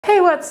Hey,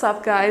 what's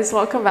up guys?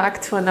 Welcome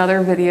back to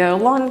another video.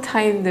 Long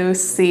time no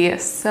see.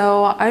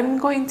 So I'm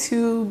going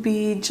to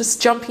be just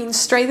jumping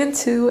straight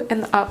into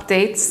an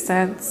update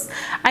since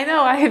I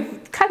know I've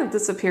kind of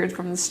disappeared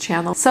from this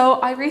channel. So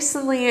I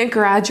recently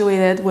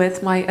graduated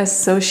with my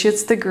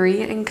associate's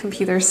degree in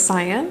computer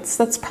science.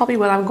 That's probably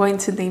what I'm going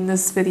to name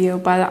this video,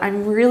 but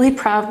I'm really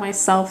proud of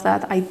myself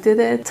that I did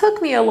it. It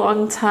took me a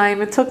long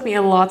time. It took me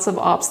lots of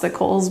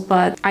obstacles,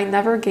 but I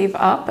never gave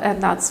up,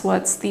 and that's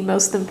what's the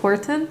most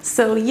important.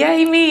 So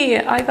yay me!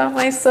 I got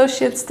my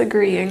associate's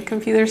degree in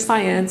computer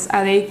science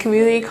at a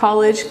community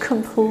college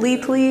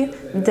completely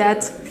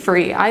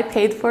debt-free. I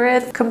paid for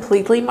it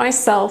completely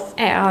myself,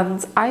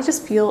 and I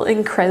just feel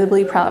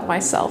incredibly proud of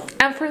myself.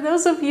 And for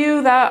those of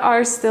you that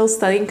are still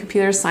studying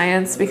computer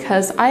science,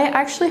 because I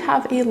actually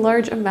have a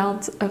large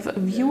amount of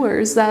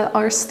viewers that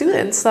are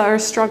students that are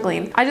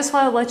struggling, I just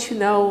want to let you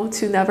know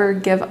to never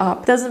give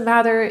up. It doesn't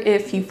matter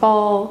if you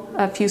fall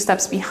a few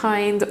steps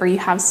behind or you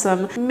have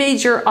some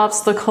major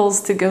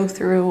obstacles to go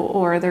through,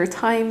 or there are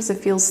times it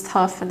feels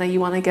tough and then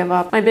you want to give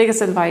up. My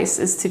biggest advice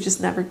is to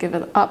just never give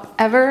it up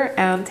ever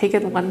and take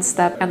it one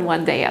step and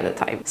one day at a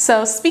time.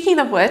 So speaking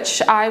of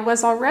which, I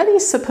was already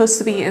supposed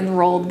to be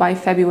enrolled by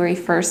February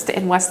 1st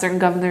in Western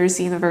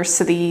Governors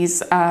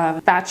University's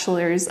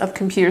Bachelor's of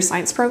Computer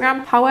Science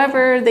program.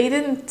 However, they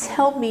didn't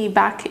tell me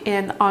back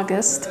in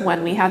August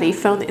when we had a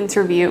phone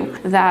interview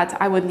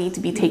that I would need to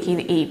be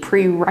taking a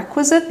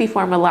prerequisite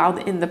before I'm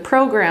allowed in the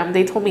program.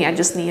 They told me I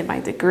just needed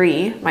my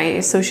degree, my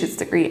associate's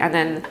degree, and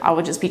then I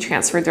would just be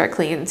transferred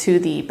directly into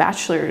the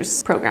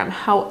bachelor's program.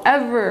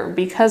 However,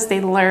 because they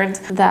learned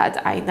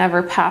that I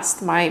never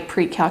passed my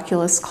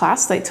pre-calculus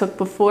class that I took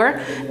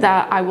before,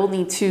 that I will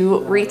need to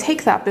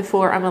retake that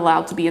before I'm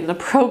allowed to be in the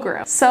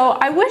program. So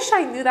I wish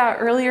I knew that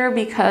earlier,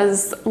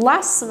 because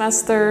last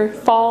semester,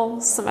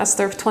 fall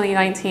semester of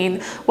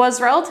 2019,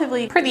 was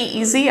relatively pretty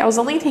easy. I was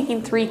only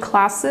taking 3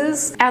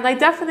 classes, and I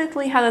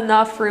definitely had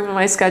enough room in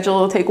my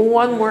schedule to take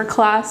one more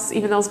class,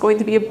 even though it's going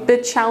to be a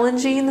bit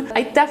challenging.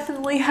 I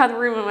definitely had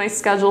room in my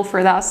schedule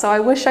for that, so I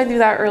wish I knew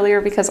that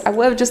earlier, because I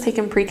would have just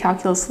taken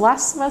pre-calculus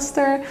last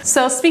semester.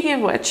 So speaking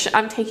of which,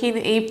 I'm taking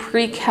a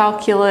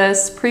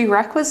pre-calculus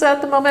prerequisite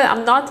at the moment.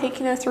 I'm not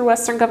taking it through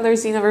Western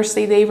Governors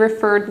University. They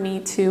referred me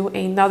to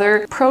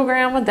another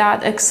program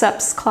that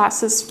accepts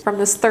classes from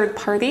this third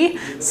party.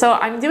 So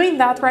I'm doing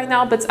that right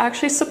now, but it's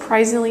actually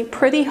surprisingly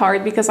pretty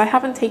hard because I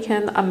haven't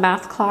taken a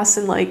math class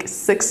in like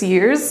 6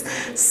 years.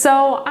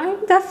 So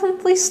I'm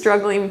definitely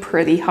struggling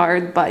pretty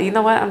hard, but you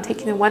know what? I'm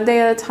taking it one day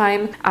at a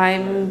time.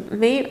 I'm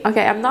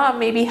not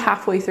maybe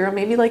halfway through, I'm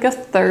maybe like a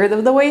third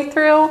of the way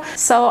through.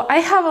 So I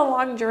have a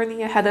long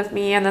journey ahead of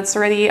me, and it's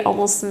already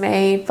almost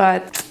May,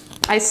 but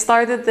I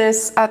started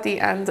this at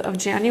the end of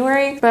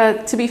January,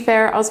 but to be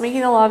fair, I was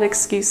making a lot of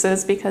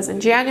excuses because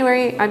in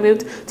January I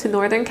moved to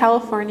Northern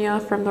California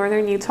from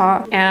Northern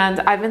Utah,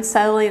 and I've been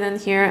settling in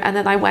here, and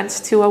then I went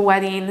to a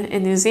wedding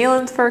in New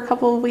Zealand for a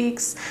couple of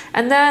weeks,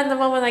 and then the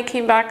moment I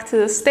came back to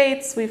the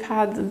States, we've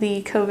had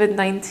the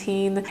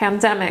COVID-19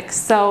 pandemic.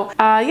 So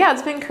yeah,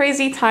 it's been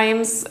crazy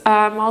times.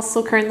 I'm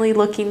also currently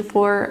looking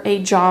for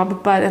a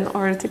job, but in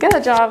order to get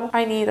a job,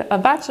 I need a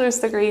bachelor's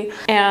degree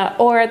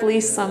or at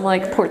least some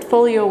like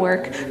portfolio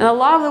work. And a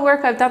lot of the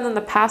work I've done in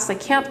the past I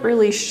can't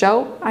really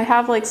show. I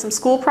have like some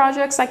school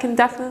projects I can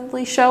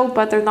definitely show,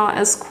 but they're not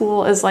as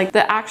cool as like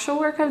the actual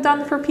work I've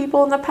done for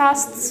people in the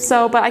past.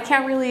 So, but I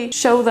can't really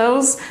show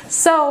those.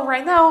 So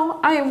right now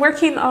I am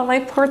working on my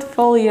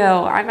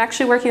portfolio. I'm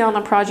actually working on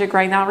a project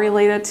right now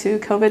related to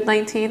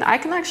COVID-19. I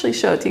can actually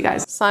show it to you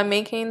guys. So I'm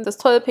making this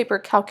toilet paper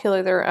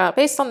calculator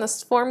based on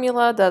this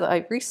formula that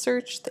I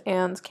researched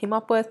and came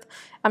up with.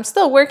 I'm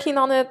still working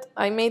on it.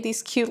 I made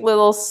these cute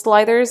little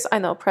sliders. I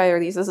know,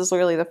 priorities. This is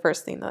literally the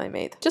first thing that I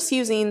made. Just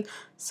using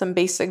some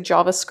basic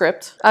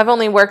JavaScript. I've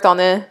only worked on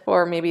it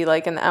for maybe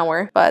like an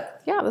hour,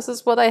 but yeah, this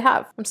is what I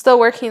have. I'm still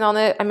working on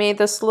it. I made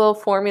this little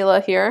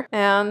formula here,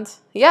 and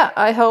yeah,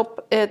 I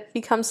hope it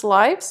becomes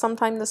live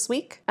sometime this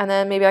week. And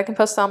then maybe I can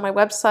post it on my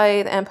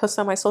website and post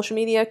it on my social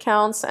media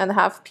accounts and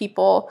have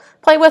people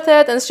play with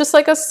it. And it's just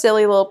like a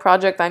silly little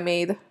project I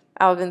made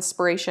out of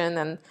inspiration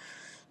and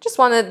just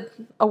wanted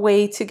a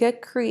way to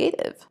get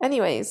creative.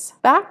 Anyways,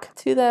 back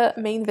to the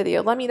main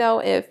video. Let me know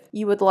if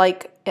you would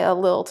like a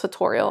little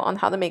tutorial on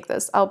how to make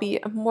this. I'll be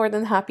more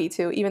than happy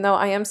to, even though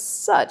I am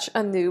such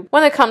a noob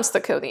when it comes to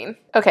coding.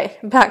 Okay,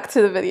 back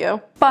to the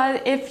video.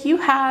 But if you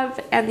have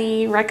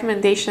any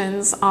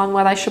recommendations on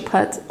what I should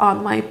put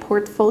on my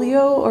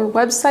portfolio or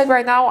website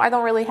right now, I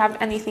don't really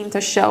have anything to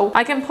show.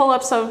 I can pull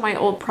up some of my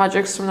old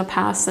projects from the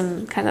past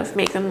and kind of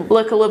make them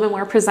look a little bit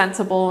more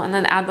presentable and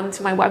then add them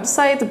to my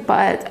website.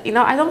 But you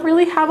know, I don't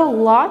really have a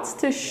lot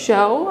to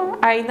show.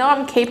 I know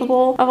I'm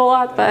capable of a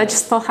lot, but I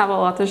just don't have a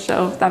lot to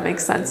show, if that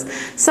makes sense.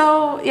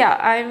 So yeah,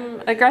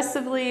 I'm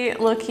aggressively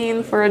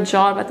looking for a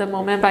job at the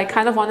moment, but I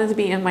kind of wanted to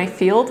be in my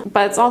field.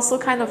 But it's also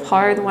kind of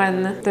hard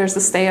when there's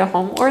a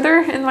stay-at-home order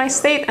in my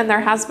state, and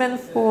there has been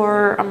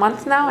for a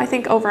month now, I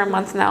think over a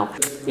month now.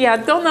 Yeah,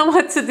 don't know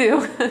what to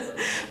do.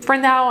 For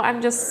now,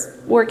 I'm just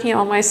working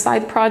on my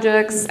side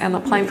projects and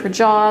applying for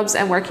jobs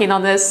and working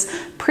on this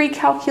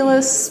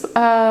pre-calculus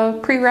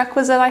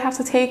prerequisite I have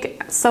to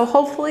take. So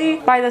hopefully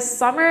by the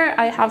summer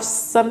I have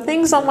some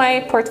things on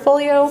my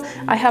portfolio,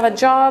 I have a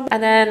job,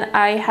 and then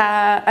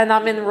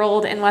I'm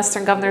enrolled in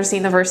Western Governors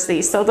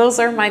University. So those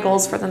are my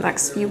goals for the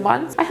next few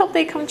months. I hope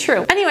they come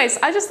true. Anyways,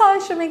 I just thought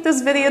I should make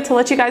this video to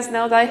let you guys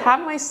know that I have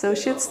my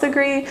associate's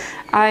degree.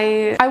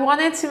 I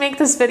wanted to make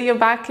this video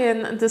back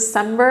in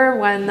December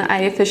when I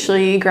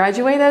officially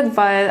graduated,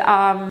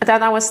 but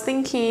then I was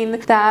thinking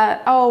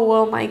that, oh,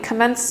 well, my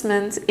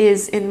commencement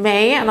is in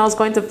May and I was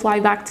going to fly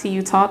back to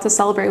Utah to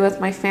celebrate with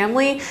my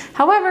family.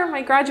 However,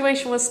 my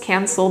graduation was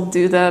canceled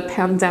due to the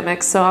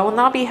pandemic, so I will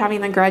not be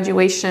having a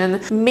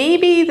graduation.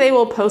 Maybe they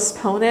will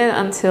postpone it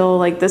until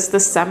like this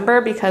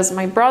December, because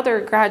my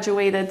brother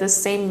graduated the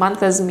same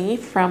month as me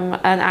from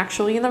an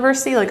actual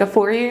university, like a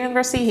four-year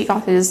university. He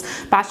got his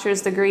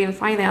bachelor's degree in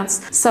finance.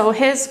 So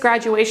his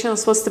graduation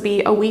was supposed to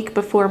be a week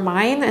before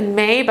mine in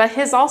May, but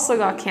his also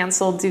got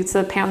canceled due to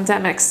the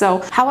pandemic.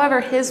 So, however,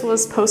 his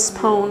was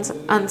postponed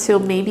until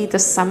maybe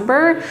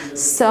December.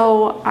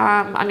 So,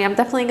 I mean, I'm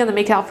definitely going to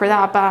make out for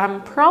that, but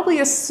I'm probably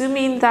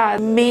assuming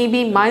that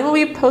maybe mine will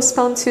be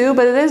postponed too,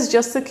 but it is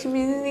just a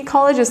community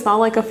college. It's not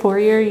like a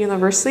four-year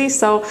university.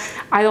 So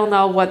I don't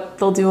know what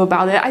they'll do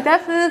about it. I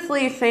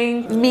definitely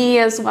think me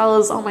as well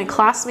as all my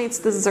classmates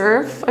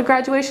deserve a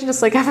graduation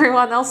just like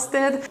everyone else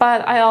did.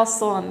 But I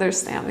also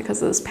understand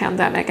because of this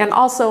pandemic. And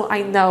also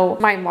I know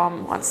my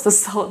mom wants to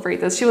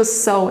celebrate this. She was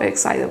so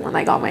excited when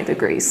I got my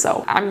degree.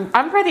 So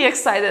I'm pretty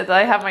excited that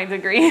I have my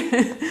degree.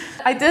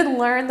 I did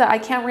learn that I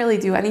can't really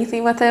do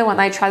anything with it when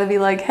I try to be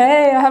like,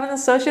 hey, I have an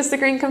associate's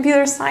degree in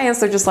computer science.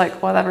 They're just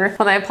like, whatever.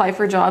 When I apply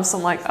for jobs,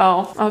 I'm like,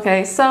 oh,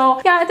 okay.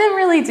 So yeah, it didn't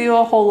really do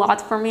a whole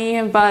lot for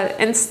me, but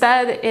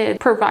instead it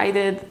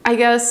provided, I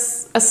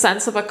guess, a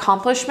sense of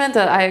accomplishment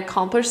that I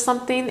accomplished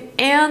something.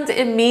 And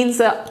it means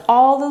that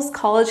all those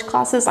college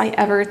classes I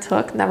ever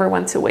took never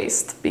went to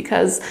waste,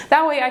 because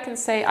that way I can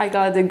say I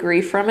got a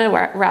degree from it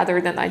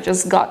rather than I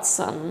just got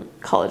some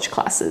college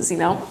classes, you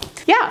know?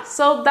 Yeah,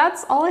 so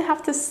that's all I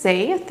have to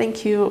say.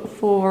 Thank you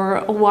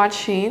for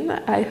watching.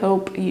 I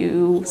hope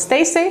you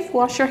stay safe,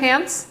 wash your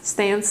hands,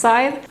 stay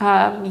inside.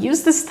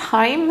 Use this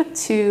time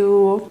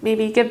to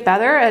maybe get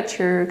better at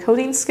your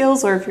coding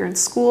skills, or if you're in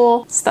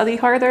school, study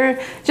harder.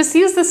 Just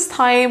use this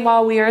time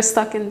while we are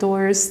stuck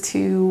indoors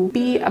to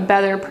be a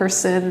better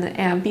person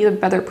and be a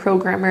better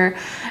programmer.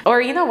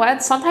 Or you know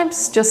what?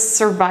 Sometimes just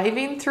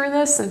surviving through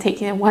this and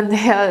taking it one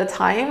day at a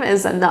time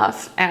is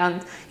enough,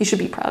 and you should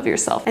be proud of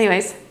yourself.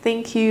 Anyways,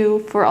 thank you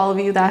for all of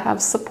you that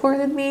have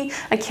supported me.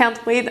 I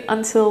can't wait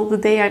until the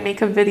day I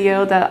make a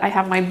video that I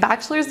have my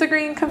bachelor's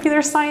degree in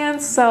computer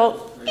science.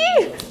 So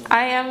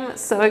I am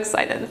so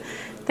excited.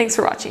 Thanks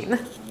for watching.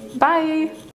 Bye.